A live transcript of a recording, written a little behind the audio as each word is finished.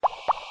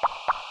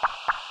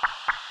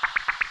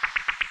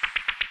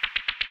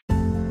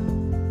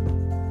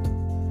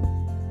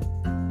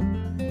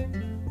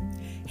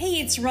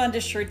it's Rhonda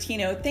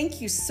Shortino.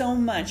 Thank you so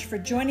much for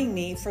joining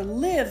me for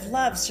Live,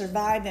 Love,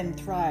 Survive, and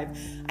Thrive.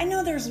 I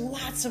know there's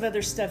lots of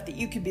other stuff that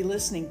you could be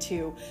listening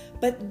to,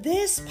 but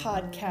this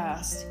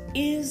podcast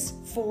is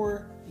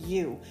for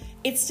you.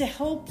 It's to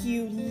help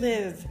you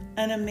live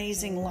an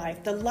amazing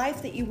life, the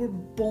life that you were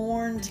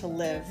born to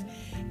live.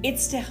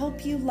 It's to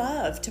help you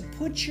love, to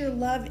put your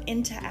love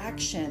into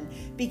action,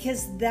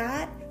 because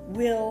that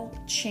will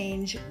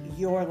change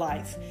your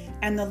life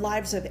and the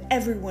lives of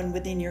everyone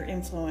within your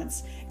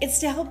influence. It's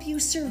to help you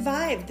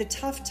survive the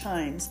tough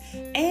times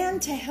and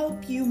to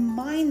help you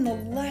mine the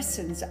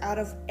lessons out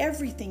of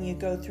everything you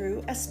go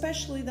through,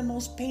 especially the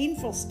most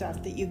painful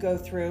stuff that you go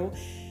through,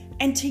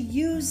 and to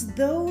use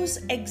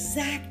those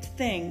exact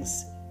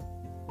things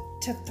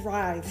to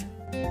thrive.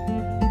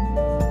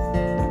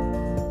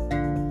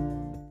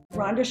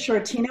 Rhonda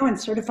Shortino and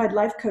Certified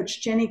Life Coach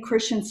Jenny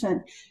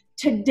Christensen.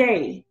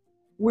 Today,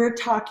 we're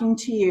talking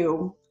to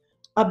you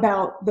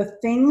about the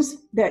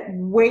things that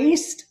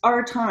waste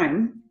our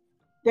time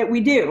that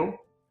we do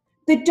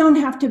that don't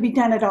have to be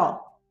done at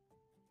all.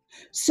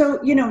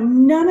 So,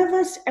 none of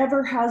us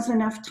ever has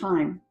enough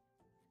time.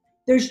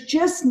 There's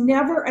just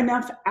never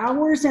enough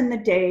hours in the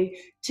day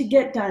to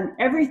get done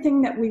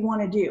everything that we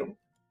want to do.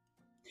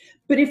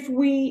 But if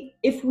we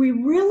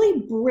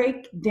really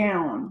break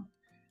down,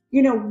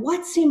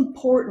 what's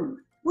important,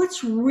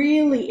 what's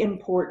really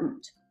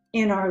important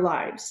in our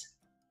lives,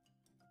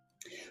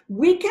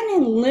 we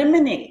can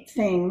eliminate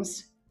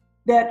things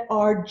that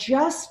are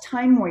just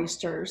time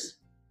wasters,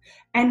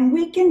 and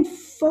we can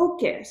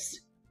focus,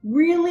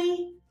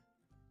 really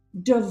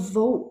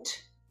devote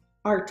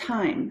our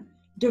time,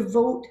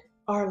 devote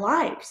our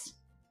lives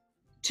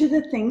to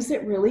the things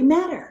that really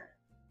matter.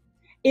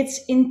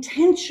 It's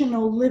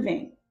intentional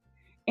living.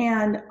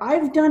 And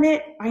I've done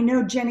it. I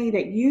know, Jenny,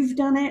 that you've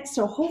done it.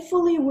 So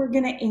hopefully we're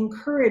going to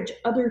encourage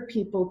other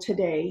people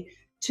today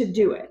to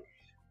do it.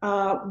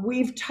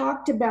 We've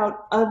talked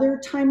about other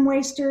time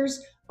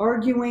wasters,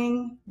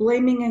 arguing,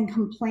 blaming, and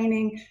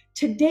complaining.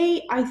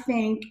 Today, I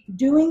think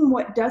doing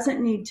what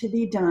doesn't need to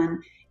be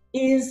done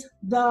is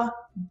the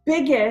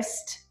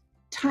biggest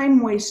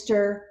time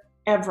waster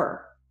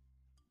ever.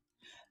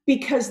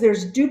 Because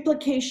there's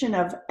duplication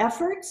of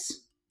efforts.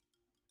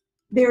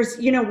 There's,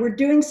 we're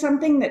doing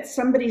something that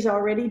somebody's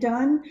already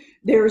done.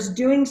 There's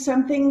doing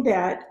something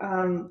that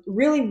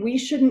really we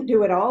shouldn't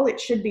do at all. It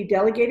should be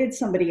delegated.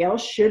 Somebody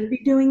else should be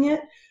doing it.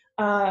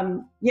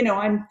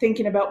 I'm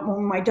thinking about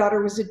when my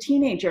daughter was a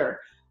teenager.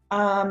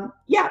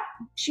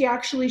 She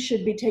actually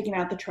should be taking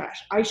out the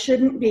trash. I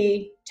shouldn't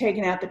be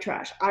taking out the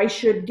trash. I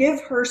should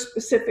give her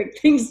specific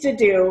things to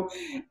do,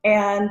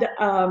 and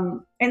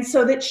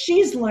so that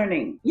she's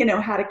learning,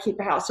 how to keep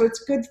a house. So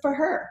it's good for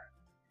her.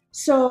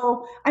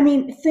 So,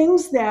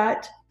 things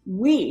that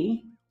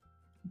we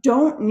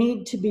don't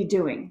need to be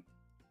doing.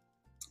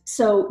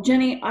 So,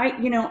 Jenny,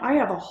 I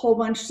have a whole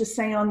bunch to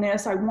say on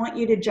this. I want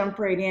you to jump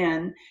right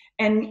in,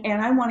 and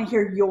I want to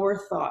hear your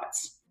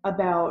thoughts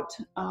about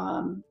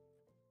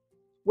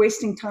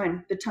wasting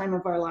time, the time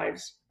of our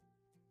lives.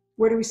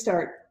 Where do we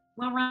start?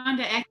 Well,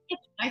 Rhonda,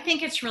 I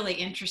think it's really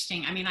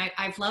interesting.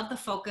 I've loved the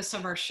focus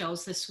of our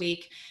shows this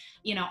week.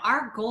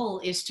 Our goal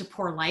is to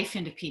pour life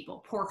into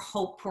people, pour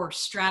hope, pour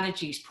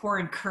strategies, pour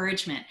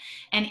encouragement.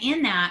 And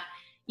in that,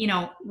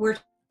 we're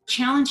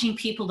challenging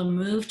people to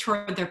move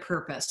toward their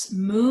purpose,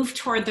 move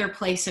toward their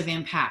place of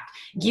impact,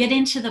 get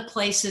into the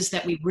places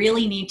that we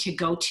really need to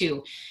go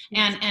to.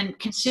 And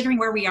considering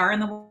where we are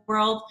in the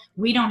world,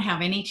 we don't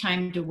have any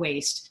time to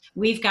waste.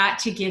 We've got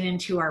to get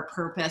into our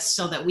purpose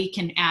so that we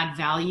can add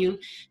value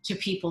to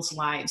people's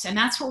lives. And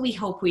that's what we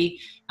hope we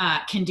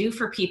can do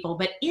for people.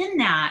 But in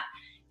that,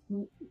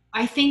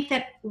 I think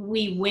that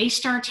we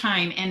waste our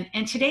time.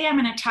 And today I'm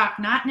going to talk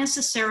not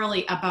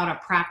necessarily about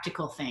a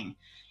practical thing.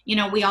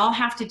 We all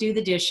have to do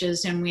the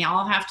dishes, and we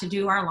all have to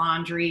do our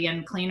laundry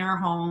and clean our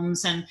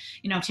homes and,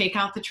 take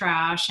out the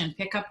trash and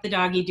pick up the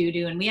doggy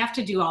doo-doo. And we have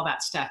to do all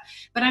that stuff.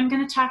 But I'm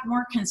going to talk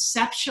more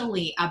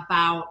conceptually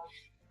about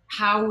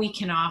how we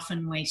can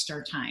often waste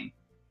our time.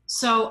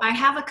 So I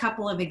have a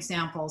couple of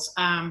examples.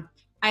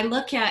 I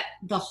look at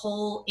the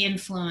whole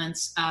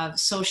influence of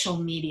social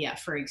media,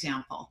 for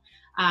example.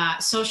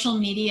 Social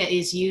media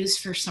is used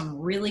for some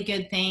really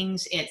good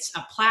things. It's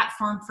a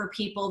platform for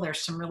people.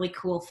 There's some really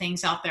cool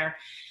things out there.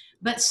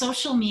 But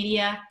social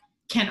media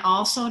can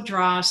also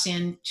draw us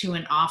into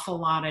an awful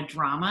lot of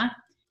drama,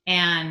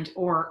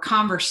 or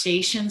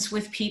conversations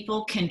with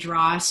people can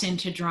draw us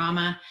into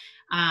drama.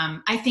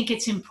 I think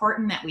it's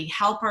important that we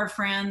help our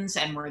friends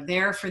and we're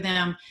there for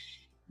them,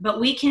 but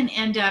we can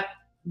end up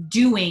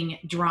doing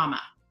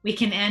drama. We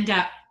can end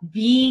up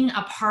being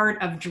a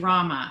part of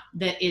drama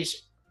that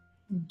is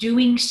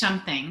doing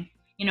something,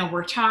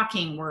 we're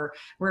talking, we're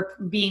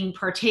being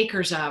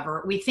partakers of,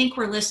 or we think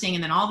we're listening,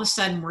 and then all of a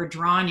sudden we're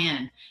drawn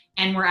in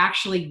and we're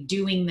actually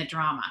doing the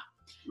drama.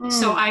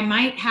 So I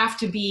might have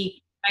to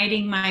be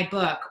writing my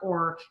book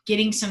or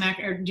getting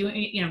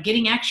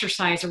getting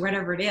exercise or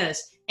whatever it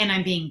is, and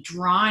I'm being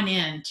drawn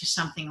into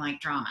something like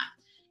drama.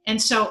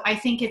 And so I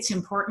think it's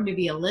important to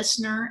be a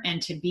listener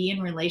and to be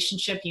in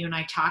relationship. You and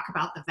I talk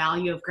about the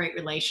value of great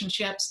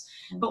relationships.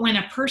 But when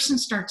a person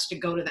starts to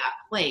go to that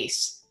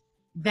place,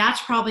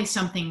 that's probably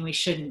something we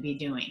shouldn't be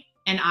doing.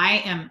 And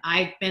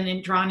I've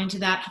been drawn into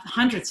that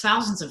hundreds,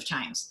 thousands of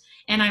times.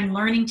 And I'm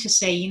learning to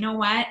say, you know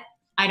what?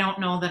 I don't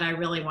know that I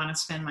really want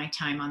to spend my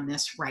time on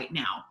this right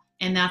now.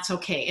 And that's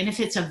okay. And if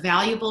it's a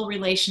valuable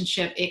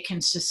relationship, it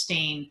can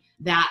sustain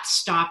that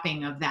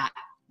stopping of that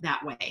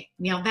way.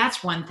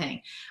 That's one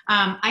thing.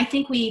 I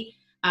think we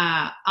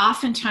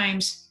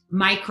oftentimes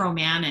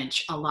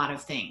micromanage a lot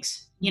of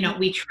things.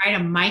 We try to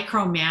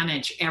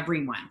micromanage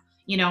everyone.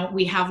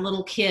 We have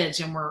little kids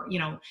and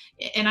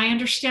and I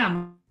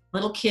understand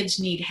little kids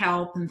need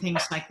help and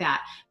things like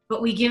that,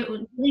 but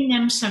giving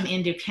them some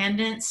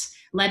independence,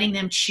 letting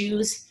them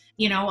choose,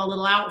 a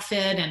little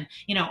outfit and,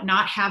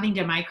 not having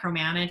to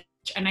micromanage.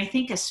 And I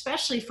think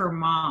especially for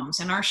moms,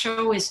 and our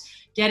show is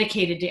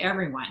dedicated to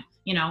everyone,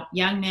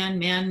 young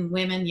men,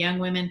 women, young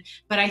women.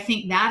 But I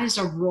think that is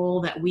a role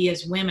that we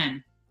as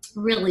women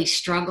really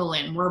struggle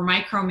in. We're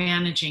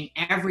micromanaging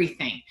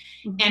everything.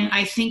 Mm-hmm. And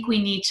I think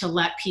we need to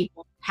let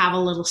people have a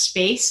little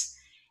space.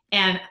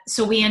 And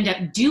so we end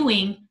up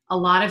doing a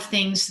lot of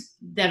things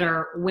that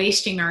are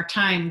wasting our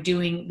time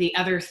doing the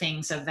other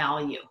things of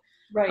value.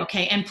 Right.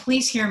 Okay. And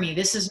please hear me.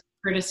 This is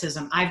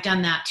criticism. I've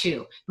done that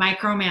too.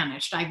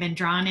 Micromanaged. I've been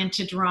drawn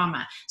into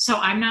drama. So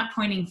I'm not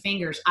pointing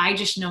fingers. I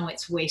just know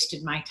it's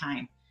wasted my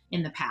time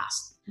in the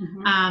past.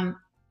 Mm-hmm.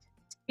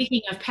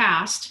 Speaking of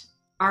past,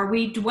 are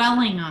we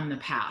dwelling on the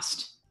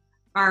past?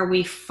 Are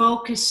we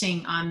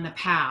focusing on the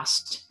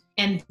past?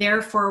 And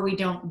therefore we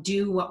don't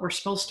do what we're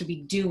supposed to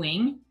be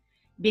doing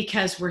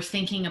because we're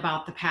thinking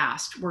about the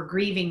past. We're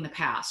grieving the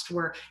past.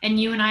 And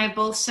you and I have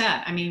both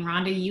said,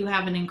 Rhonda, you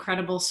have an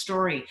incredible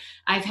story.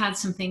 I've had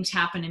some things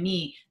happen to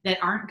me that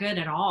aren't good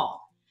at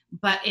all.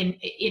 But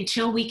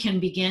until we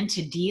can begin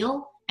to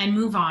deal and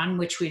move on,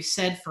 which we've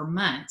said for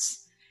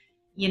months,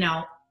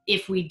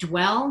 if we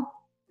dwell,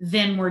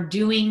 then we're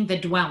doing the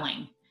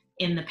dwelling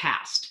in the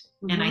past.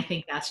 Mm-hmm. And I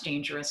think that's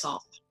dangerous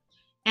also.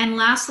 And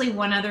lastly,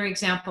 one other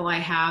example I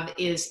have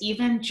is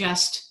even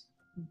just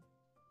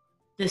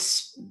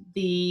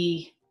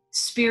the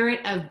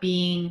spirit of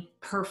being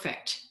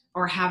perfect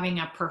or having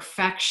a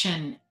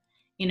perfection,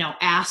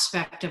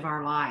 aspect of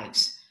our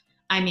lives.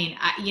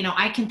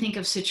 I can think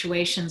of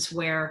situations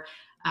where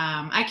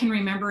I can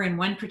remember in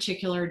one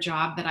particular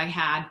job that I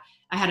had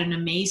an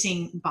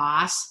amazing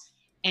boss,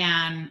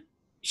 and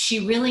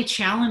she really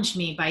challenged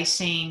me by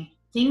saying,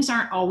 things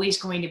aren't always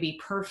going to be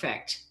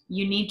perfect.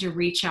 You need to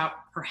reach out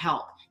for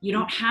help. You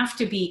don't have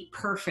to be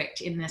perfect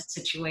in this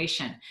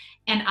situation.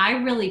 And I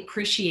really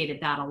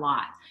appreciated that a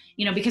lot,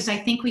 because I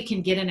think we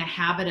can get in a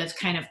habit of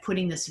kind of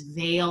putting this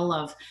veil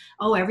of,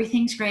 oh,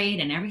 everything's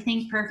great and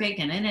everything's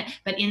perfect.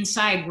 But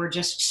inside we're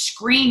just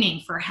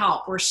screaming for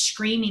help. We're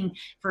screaming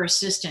for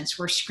assistance.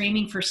 We're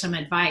screaming for some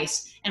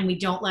advice, and we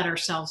don't let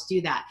ourselves do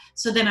that.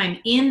 So then I'm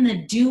in the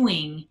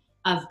doing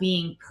of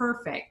being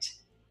perfect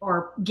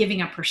or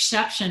giving a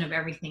perception of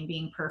everything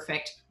being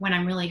perfect when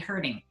I'm really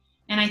hurting.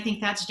 And I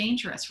think that's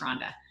dangerous,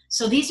 Rhonda.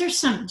 So these are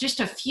just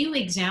a few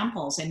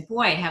examples, and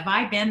boy, have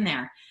I been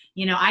there.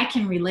 I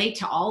can relate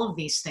to all of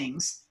these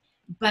things,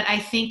 but I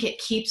think it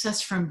keeps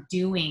us from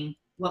doing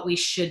what we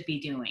should be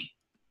doing.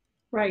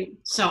 Right.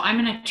 So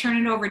I'm going to turn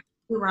it over to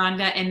you,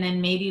 Rhonda, and then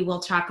maybe we'll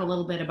talk a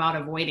little bit about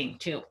avoiding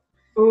too.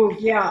 Oh,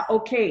 yeah.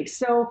 Okay.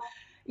 So,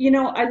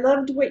 I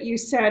loved what you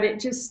said. It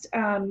just,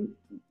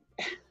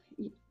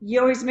 you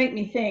always make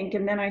me think,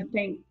 and then I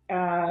think,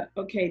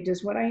 okay,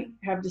 does what I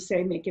have to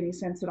say make any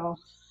sense at all?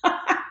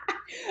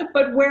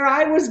 But where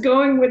I was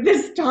going with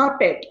this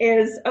topic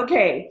is,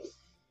 okay,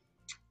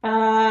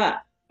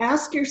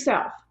 ask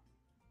yourself,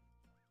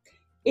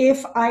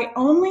 if I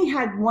only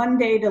had one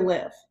day to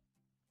live,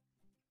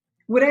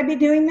 would I be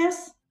doing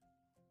this?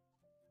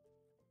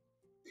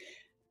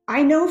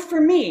 I know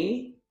for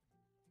me,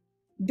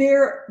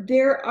 there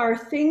are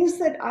things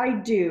that I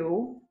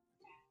do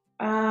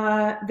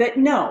that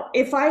no,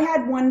 if I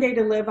had one day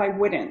to live, I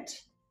wouldn't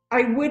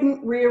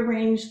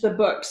rearrange the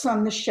books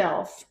on the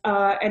shelf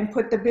and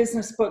put the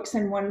business books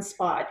in one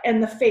spot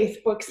and the faith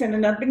books in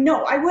another.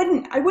 No, I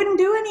wouldn't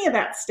do any of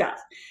that stuff.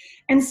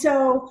 And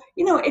so,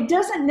 it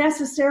doesn't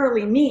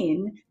necessarily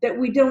mean that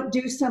we don't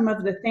do some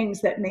of the things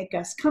that make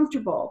us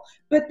comfortable,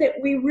 but that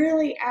we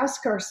really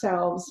ask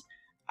ourselves,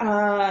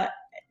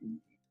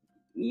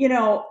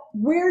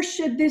 where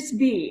should this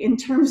be in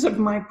terms of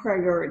my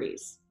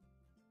priorities?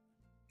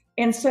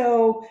 And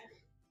so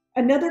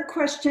another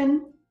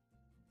question,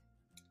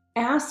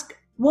 ask,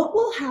 what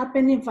will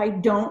happen if I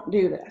don't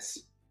do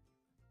this?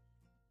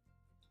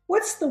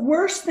 What's the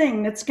worst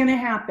thing that's going to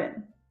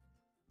happen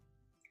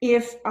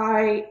if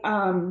I,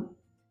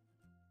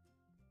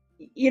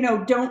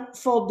 don't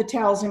fold the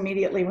towels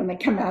immediately when they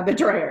come out of the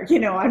dryer?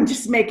 I'm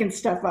just making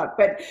stuff up.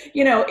 But,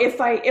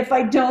 if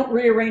I don't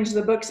rearrange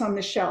the books on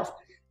the shelf,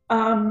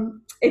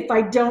 if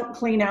I don't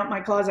clean out my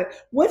closet,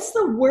 what's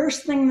the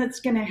worst thing that's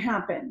going to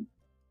happen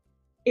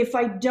if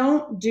I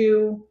don't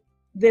do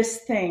this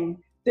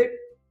thing that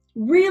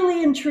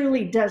really and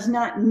truly does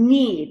not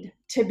need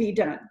to be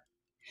done.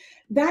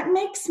 That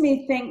makes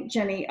me think,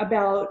 Jenny,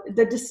 about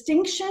the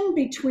distinction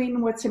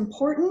between what's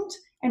important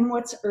and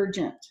what's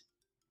urgent.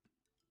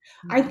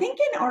 I think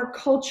in our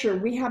culture,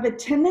 we have a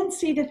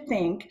tendency to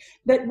think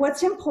that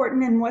what's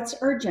important and what's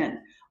urgent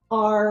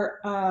are,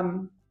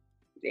 one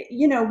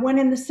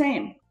and the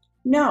same.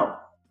 No,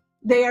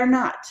 they are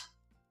not.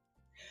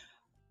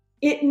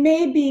 It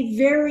may be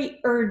very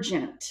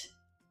urgent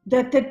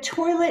that the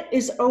toilet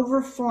is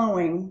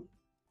overflowing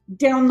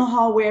down the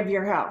hallway of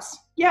your house.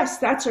 Yes,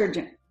 that's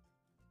urgent.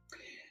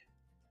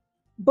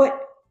 But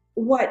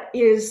what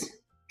is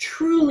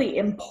truly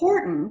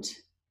important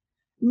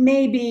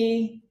may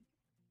be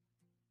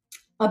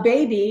a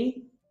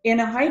baby in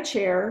a high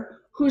chair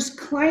who's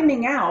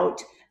climbing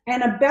out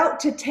and about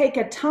to take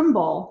a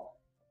tumble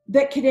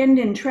that could end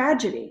in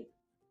tragedy.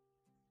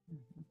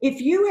 If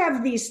you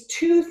have these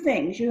two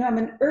things, you have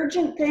an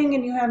urgent thing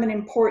and you have an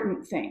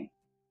important thing,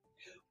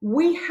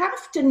 we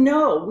have to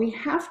know, we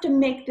have to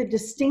make the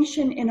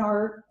distinction in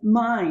our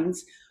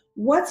minds,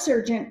 what's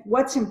urgent,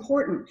 what's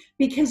important,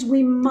 because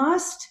we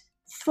must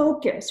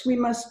focus, we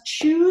must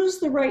choose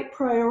the right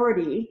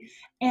priority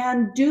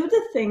and do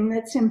the thing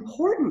that's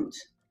important.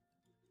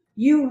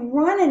 You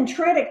run and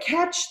try to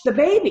catch the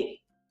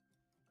baby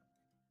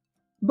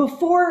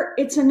before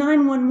it's a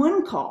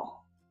 911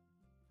 call.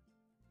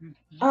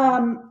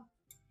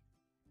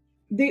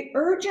 The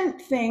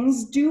urgent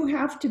things do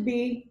have to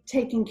be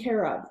taken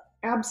care of,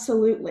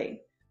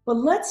 absolutely. But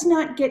let's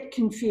not get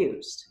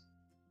confused.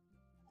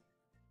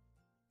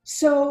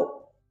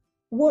 So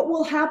what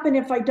will happen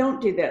if I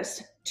don't do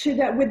this?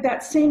 With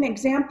that same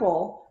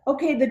example,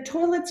 okay, the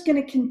toilet's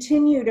going to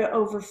continue to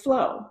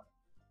overflow.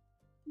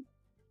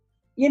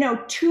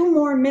 2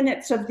 more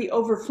minutes of the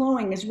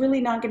overflowing is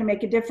really not going to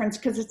make a difference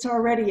because it's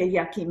already a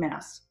yucky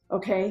mess,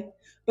 okay?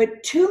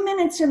 But 2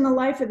 minutes in the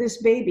life of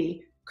this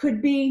baby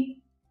could be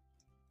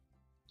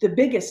the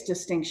biggest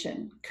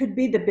distinction, could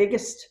be the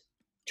biggest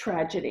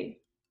tragedy,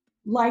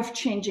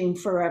 life-changing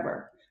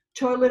forever.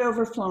 Toilet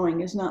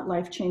overflowing is not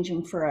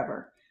life-changing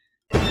forever.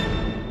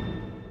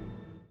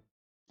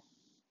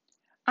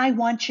 I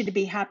want you to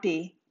be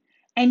happy,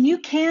 and you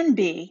can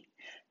be.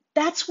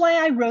 That's why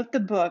I wrote the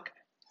book,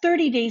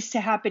 30 Days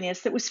to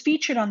Happiness, that was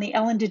featured on the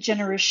Ellen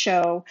DeGeneres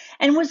Show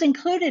and was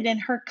included in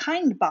her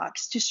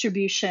KindBox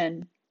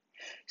distribution.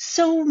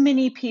 So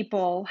many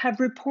people have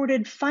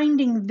reported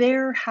finding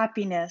their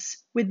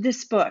happiness with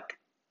this book.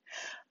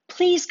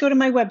 Please go to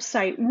my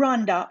website,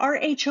 Rhonda,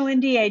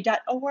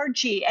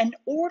 RHONDA.org, and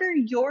order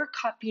your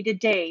copy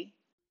today.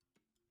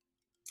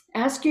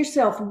 Ask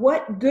yourself,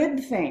 what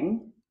good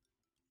thing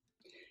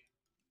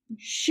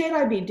should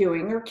I be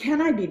doing or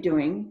can I be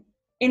doing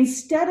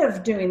instead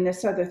of doing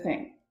this other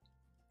thing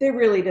that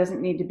really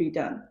doesn't need to be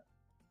done?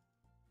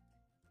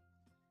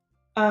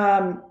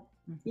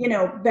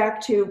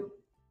 Back to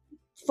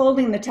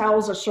folding the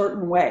towels a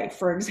certain way,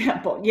 for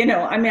example.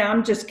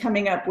 I'm just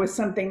coming up with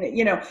something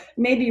that,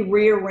 maybe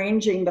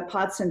rearranging the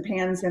pots and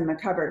pans in the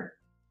cupboard.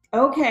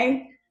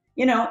 Okay,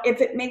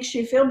 if it makes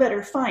you feel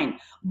better, fine.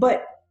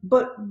 But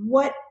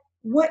what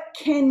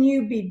can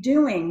you be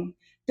doing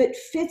that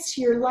fits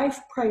your life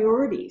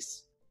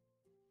priorities?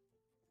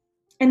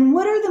 And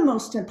what are the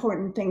most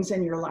important things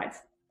in your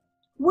life?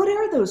 What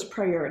are those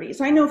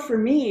priorities? I know for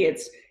me,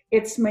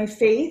 it's my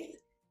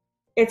faith,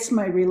 it's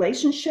my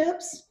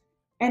relationships,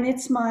 and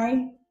it's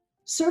my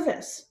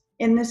service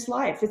in this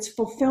life. It's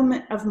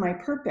fulfillment of my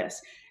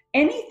purpose.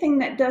 Anything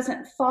that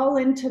doesn't fall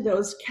into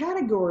those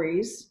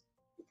categories,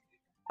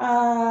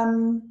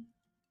 it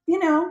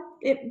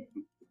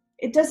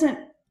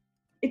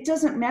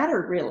doesn't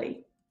matter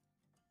really,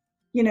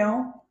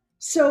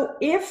 So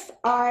if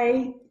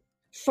I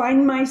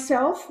find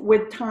myself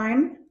with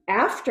time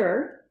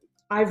after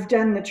I've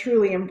done the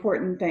truly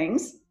important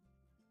things,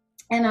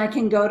 and I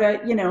can go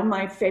to,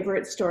 my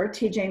favorite store,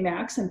 TJ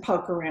Maxx, and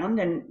poke around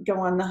and go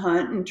on the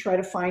hunt and try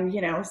to find,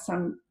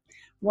 some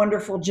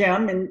wonderful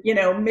gem and,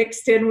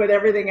 mixed in with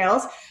everything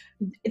else.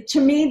 To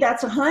me,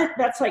 that's a hunt.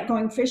 That's like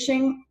going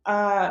fishing.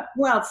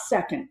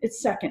 It's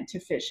second to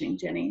fishing,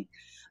 Jenny.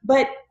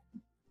 But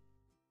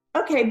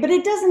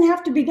it doesn't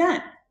have to be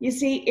done. You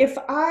see, if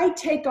I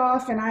take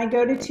off and I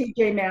go to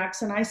TJ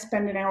Maxx and I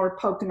spend an hour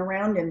poking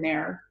around in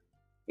there,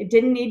 it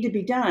didn't need to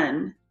be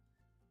done.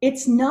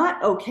 It's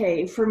not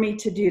okay for me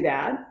to do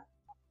that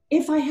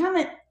if I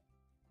haven't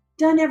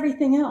done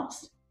everything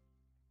else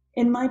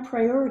in my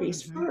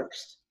priorities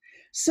first.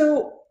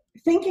 So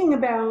thinking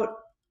about,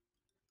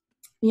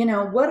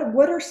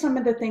 what are some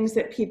of the things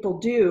that people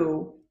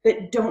do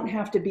that don't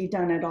have to be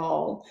done at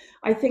all?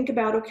 I think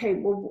about, okay,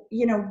 well,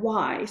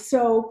 why?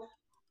 So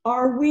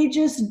are we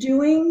just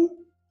doing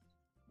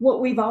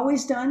what we've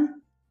always done?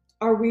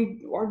 Are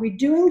we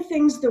doing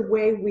things the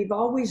way we've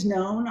always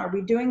known? Are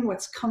we doing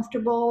what's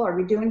comfortable? Are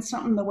we doing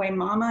something the way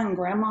mama and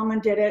grandmama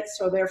did it,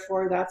 so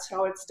therefore that's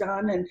how it's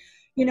done? And,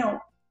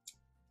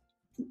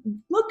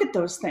 look at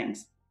those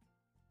things.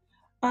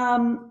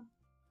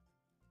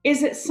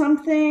 Is it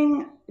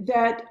something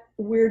that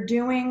we're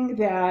doing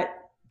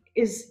that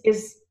is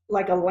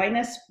like a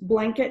Linus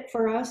blanket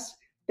for us,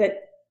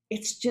 that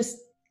it's just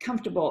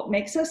comfortable. It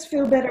makes us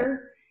feel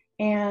better,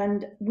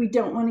 and we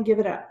don't want to give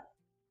it up.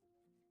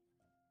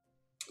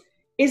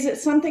 Is it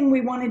something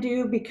we want to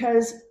do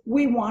because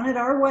we want it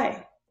our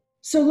way?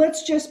 So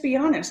let's just be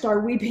honest. Are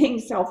we being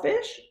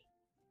selfish?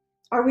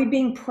 Are we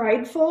being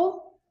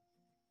prideful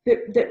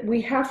that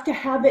we have to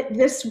have it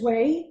this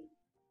way?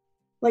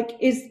 Like,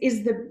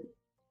 is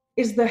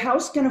the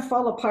house going to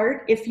fall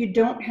apart if you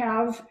don't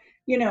have,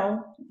 you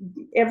know,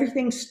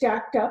 everything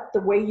stacked up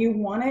the way you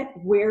want it,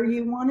 where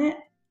you want it?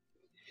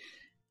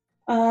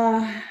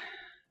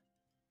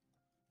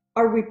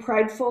 Are we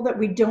prideful that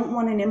we don't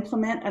want to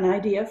implement an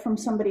idea from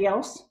somebody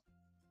else?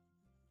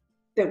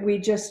 That we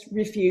just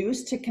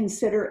refuse to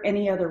consider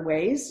any other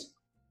ways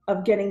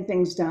of getting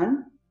things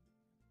done?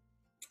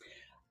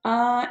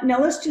 Now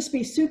let's just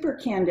be super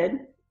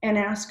candid and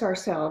ask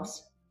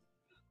ourselves,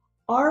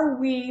 are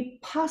we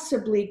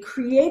possibly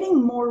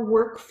creating more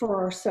work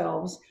for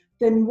ourselves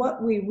than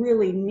what we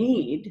really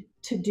need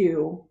to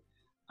do,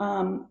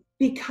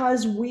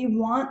 because we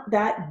want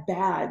that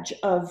badge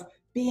of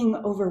being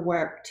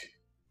overworked,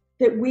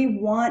 that we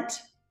want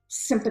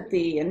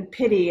sympathy and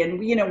pity,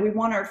 and, you know, we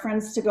want our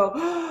friends to go,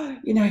 oh,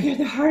 you know, you're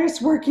the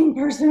hardest working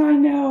person I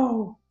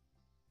know.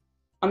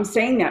 I'm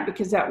saying that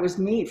because that was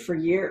me for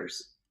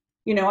years.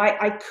 You know,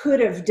 I could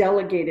have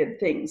delegated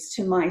things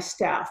to my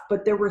staff,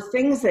 but there were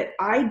things that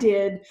I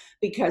did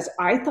because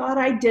I thought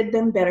I did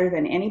them better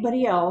than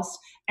anybody else.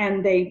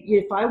 And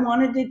if I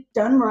wanted it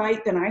done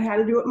right, then I had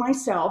to do it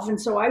myself. And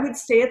so I would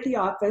stay at the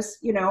office,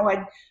 you know,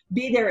 I'd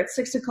be there at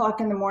 6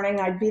 o'clock in the morning.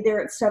 I'd be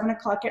there at 7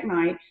 o'clock at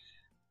night.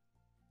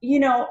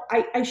 You know,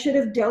 I should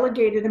have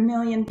delegated a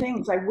million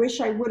things. I wish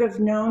I would have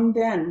known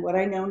then what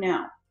I know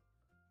now.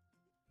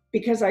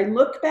 Because I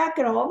look back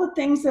at all the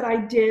things that I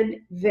did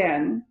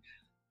then,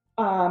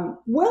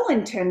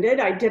 well-intended.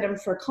 I did them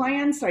for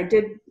clients. I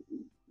did,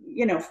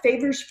 you know,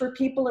 favors for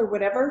people or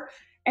whatever.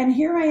 And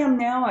here I am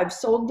now. I've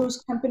sold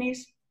those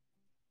companies.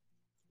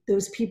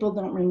 Those people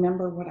don't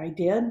remember what I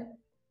did.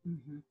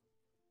 Mm-hmm.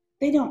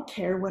 They don't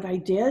care what I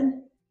did.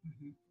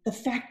 Mm-hmm. The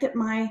fact that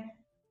my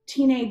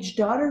teenage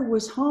daughter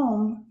was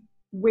home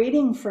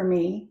waiting for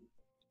me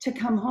to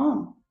come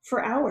home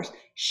for hours.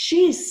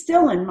 She's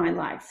still in my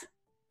life.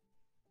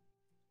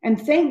 And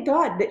thank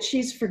God that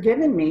she's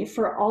forgiven me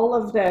for all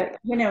of the,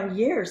 you know,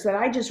 years that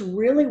I just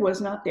really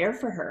was not there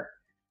for her.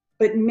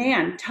 But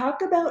man,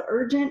 talk about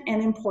urgent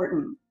and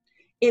important.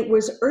 It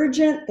was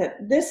urgent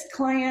that this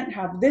client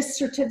have this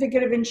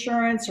certificate of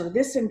insurance or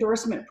this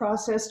endorsement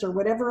processed or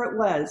whatever it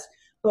was.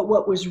 But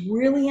what was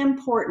really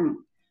important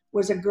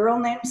was a girl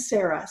named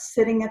Sarah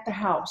sitting at the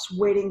house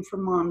waiting for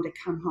mom to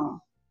come home.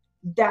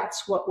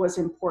 That's what was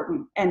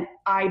important. And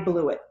I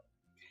blew it.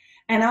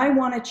 And I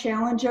want to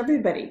challenge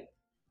everybody.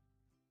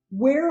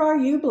 Where are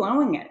you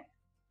blowing it?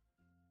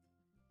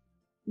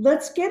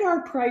 Let's get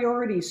our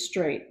priorities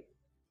straight.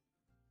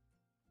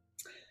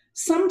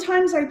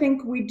 Sometimes I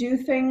think we do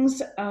things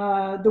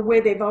the way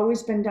they've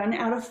always been done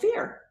out of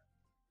fear.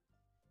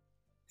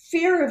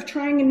 Fear of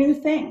trying a new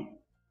thing.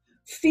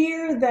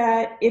 Fear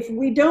that if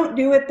we don't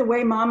do it the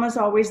way mama's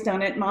always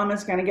done it,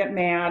 mama's going to get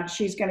mad,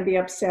 she's going to be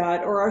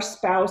upset, or our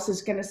spouse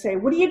is going to say,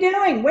 what are you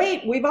doing?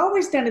 Wait, we've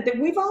always done it.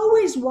 We've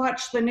always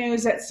watched the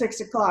news at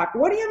 6 o'clock.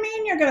 What do you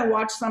mean you're going to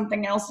watch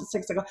something else at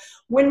 6 o'clock?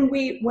 When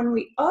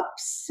we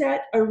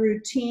upset a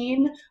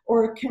routine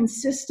or a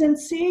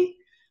consistency,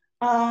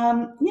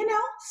 you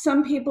know,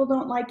 some people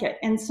don't like it.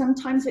 And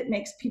sometimes it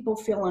makes people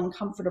feel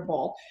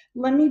uncomfortable.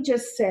 Let me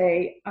just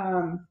say,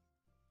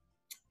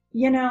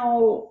 you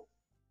know,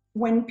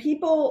 when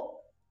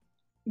people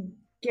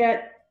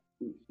get,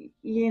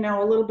 you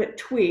know, a little bit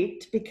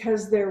tweaked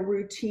because their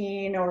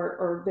routine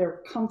or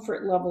their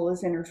comfort level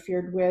is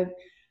interfered with,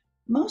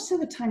 most of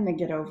the time they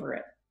get over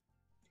it.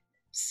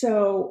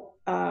 So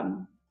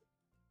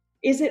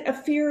is it a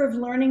fear of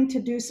learning to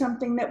do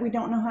something that we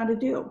don't know how to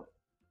do?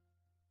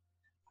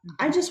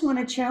 I just want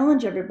to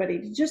challenge everybody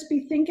to just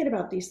be thinking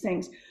about these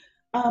things.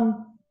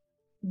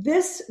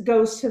 This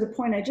goes to the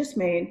point I just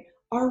made.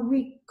 Are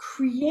we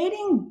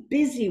creating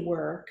busy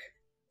work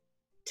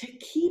to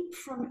keep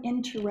from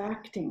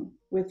interacting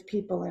with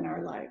people in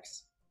our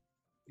lives?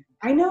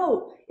 I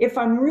know, if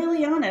I'm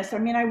really honest, I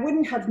mean, I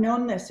wouldn't have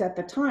known this at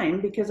the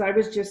time because I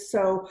was just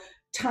so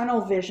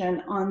tunnel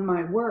vision on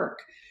my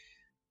work.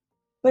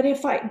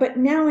 But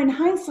now in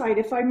hindsight,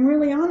 if I'm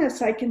really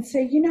honest, I can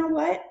say, you know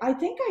what? I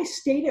think I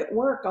stayed at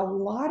work a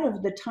lot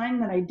of the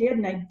time that I did,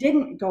 and I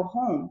didn't go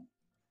home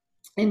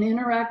and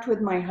interact with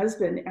my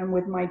husband and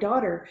with my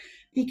daughter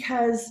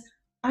because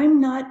I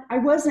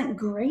wasn't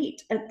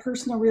great at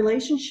personal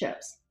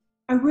relationships.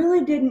 I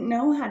really didn't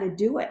know how to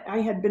do it. I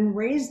had been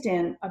raised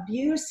in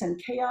abuse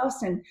and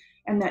chaos and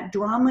that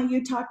drama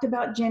you talked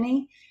about,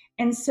 Jenny.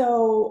 And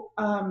so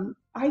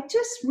I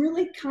just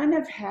really kind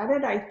of had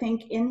it, I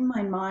think, in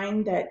my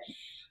mind that,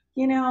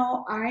 you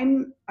know,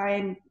 I'm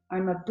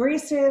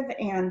abrasive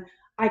and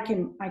I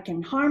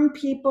can harm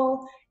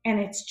people, and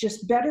it's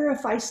just better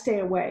if I stay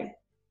away.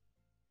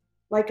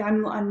 Like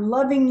I'm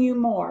loving you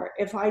more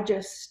if I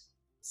just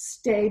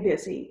stay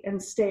busy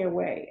and stay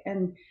away.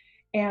 And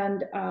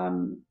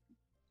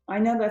I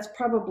know that's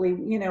probably,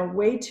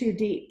 way too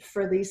deep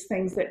for these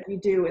things that we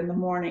do in the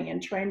morning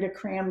and trying to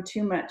cram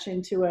too much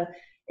into a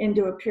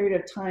period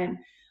of time.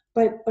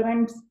 But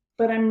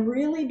I'm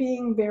really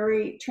being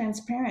very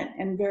transparent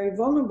and very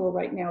vulnerable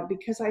right now,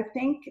 because I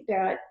think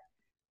that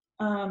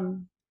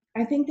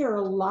there are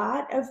a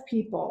lot of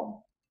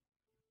people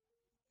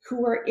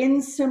who are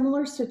in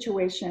similar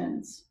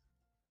situations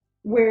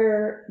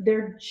where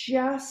they're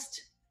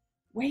just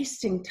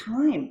wasting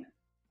time,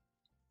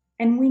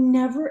 and we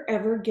never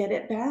ever get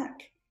it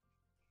back.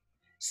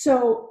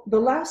 So the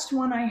last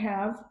one I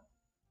have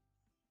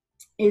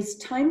is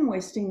time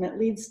wasting that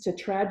leads to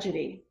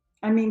tragedy.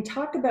 I mean,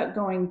 talk about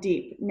going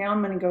deep. Now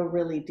I'm going to go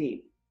really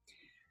deep.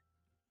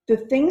 The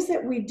things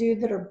that we do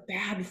that are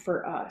bad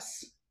for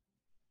us: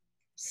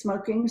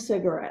 smoking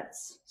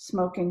cigarettes,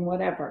 smoking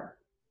whatever,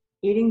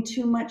 eating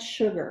too much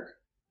sugar,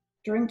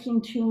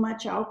 drinking too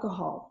much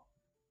alcohol,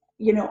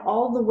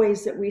 all the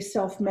ways that we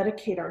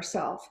self-medicate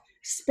ourselves,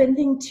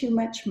 spending too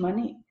much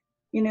money.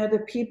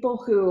 The people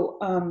who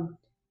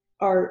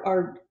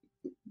are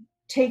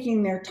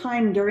taking their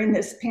time during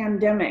this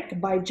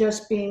pandemic by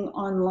just being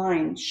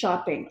online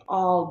shopping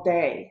all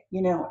day,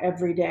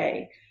 every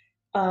day,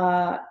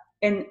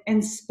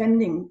 and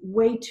spending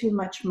way too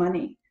much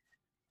money.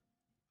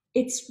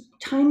 It's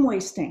time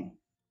wasting.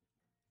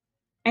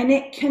 And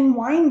it can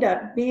wind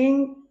up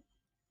being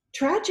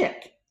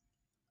tragic.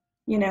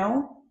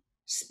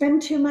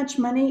 Spend too much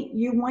money,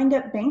 you wind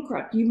up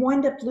bankrupt. You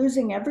wind up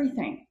losing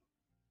everything.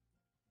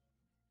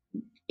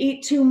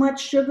 Eat too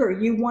much sugar,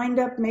 you wind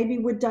up maybe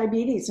with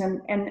diabetes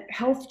and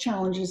health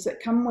challenges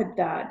that come with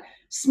that.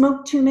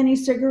 Smoke too many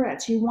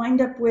cigarettes, you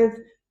wind up with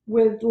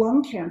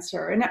lung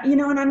cancer. And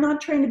and I'm not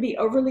trying to be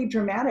overly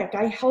dramatic.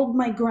 I held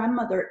my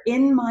grandmother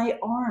in my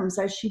arms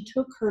as she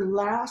took her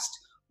last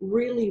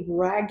really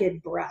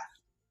ragged breath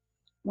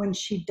when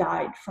she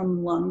died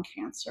from lung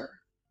cancer,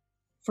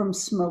 from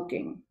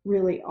smoking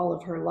really all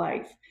of her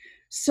life.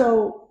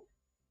 So,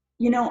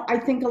 I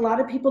think a lot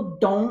of people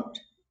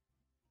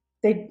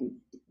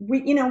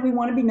we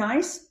want to be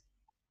nice,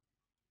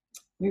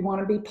 we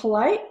want to be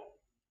polite,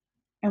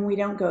 and we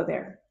don't go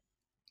there.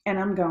 And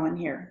I'm going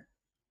here.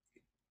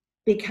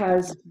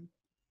 Because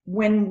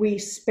when we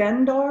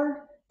spend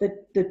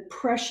the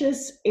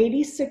precious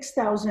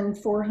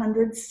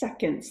 86,400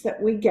 seconds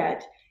that we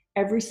get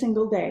every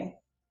single day,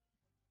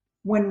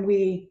 when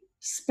we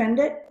spend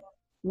it,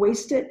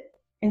 waste it,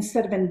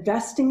 instead of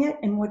investing it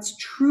in what's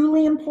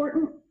truly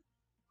important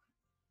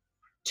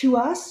to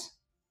us,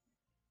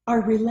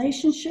 our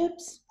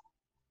relationships,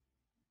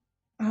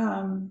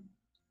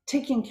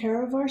 taking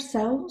care of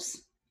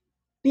ourselves,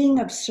 being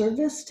of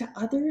service to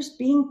others,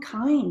 being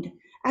kind,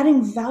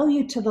 adding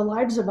value to the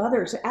lives of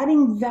others,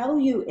 adding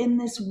value in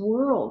this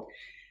world.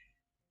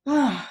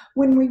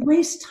 When we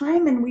waste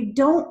time and we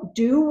don't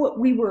do what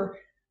we were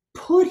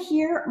put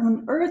here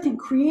on earth and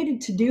created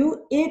to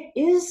do, it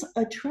is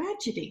a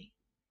tragedy.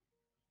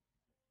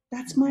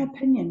 That's my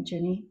opinion,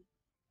 Jenny.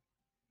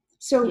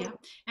 So yeah,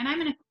 and I'm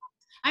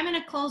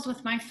gonna close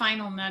with my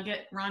final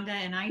nugget, Rhonda.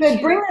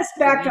 And bring us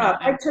back up.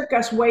 I took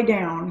us way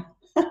down.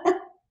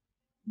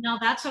 No,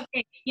 that's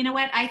okay. You know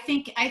what? I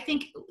think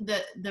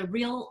the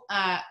real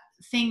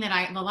thing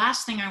the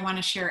last thing I want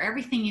to share,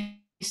 everything you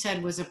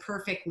said was a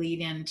perfect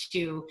lead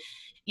into,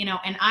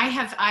 and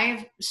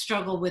I've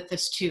struggled with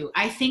this too.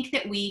 I think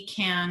that we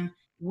can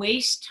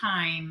waste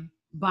time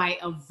by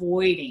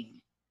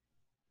avoiding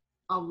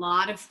a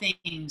lot of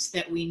things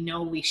that we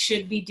know we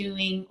should be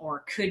doing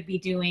or could be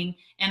doing.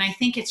 And I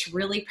think it's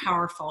really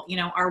powerful.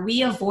 Are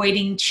we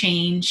avoiding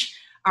change?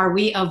 Are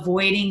we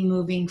avoiding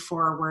moving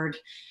forward?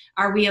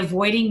 Are we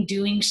avoiding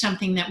doing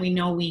something that we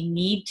know we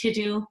need to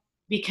do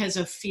because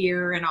of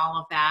fear and all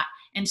of that?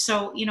 And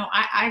so,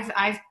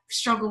 I've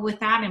struggled with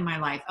that in my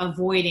life,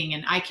 avoiding,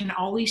 and I can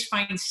always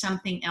find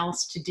something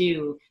else to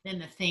do than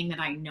the thing that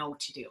I know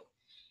to do.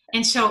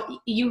 And so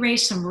you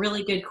raised some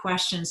really good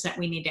questions that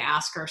we need to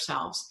ask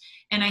ourselves.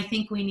 And I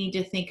think we need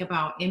to think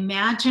about,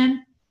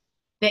 imagine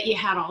that you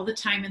had all the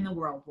time in the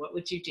world, what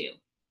would you do?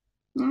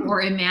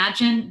 Or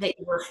imagine that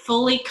you were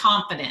fully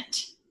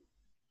confident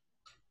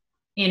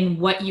in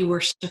what you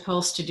were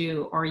supposed to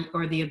do,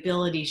 or the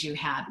abilities you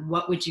had,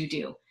 what would you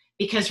do?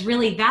 Because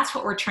really, that's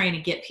what we're trying to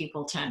get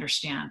people to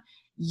understand.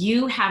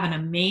 You have an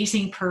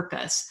amazing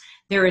purpose.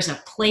 There is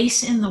a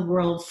place in the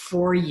world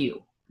for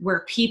you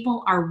where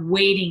people are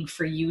waiting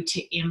for you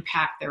to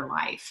impact their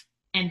life.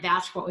 And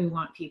that's what we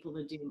want people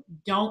to do.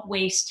 Don't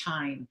waste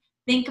time.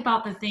 Think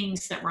about the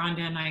things that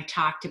Rhonda and I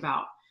talked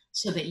about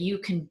so that you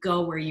can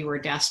go where you were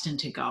destined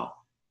to go.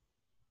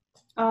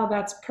 Oh,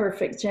 that's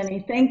perfect,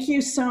 Jenny. Thank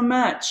you so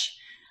much.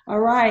 All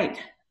right.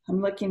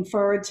 I'm looking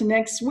forward to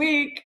next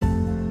week.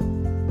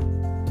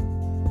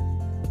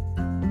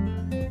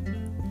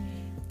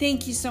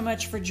 Thank you so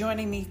much for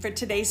joining me for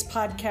today's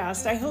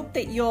podcast. I hope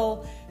that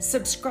you'll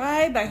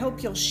subscribe. I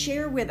hope you'll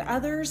share with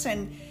others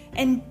and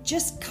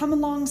just come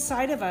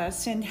alongside of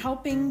us in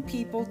helping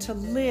people to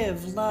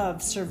live,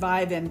 love,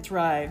 survive, and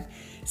thrive.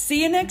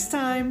 See you next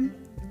time.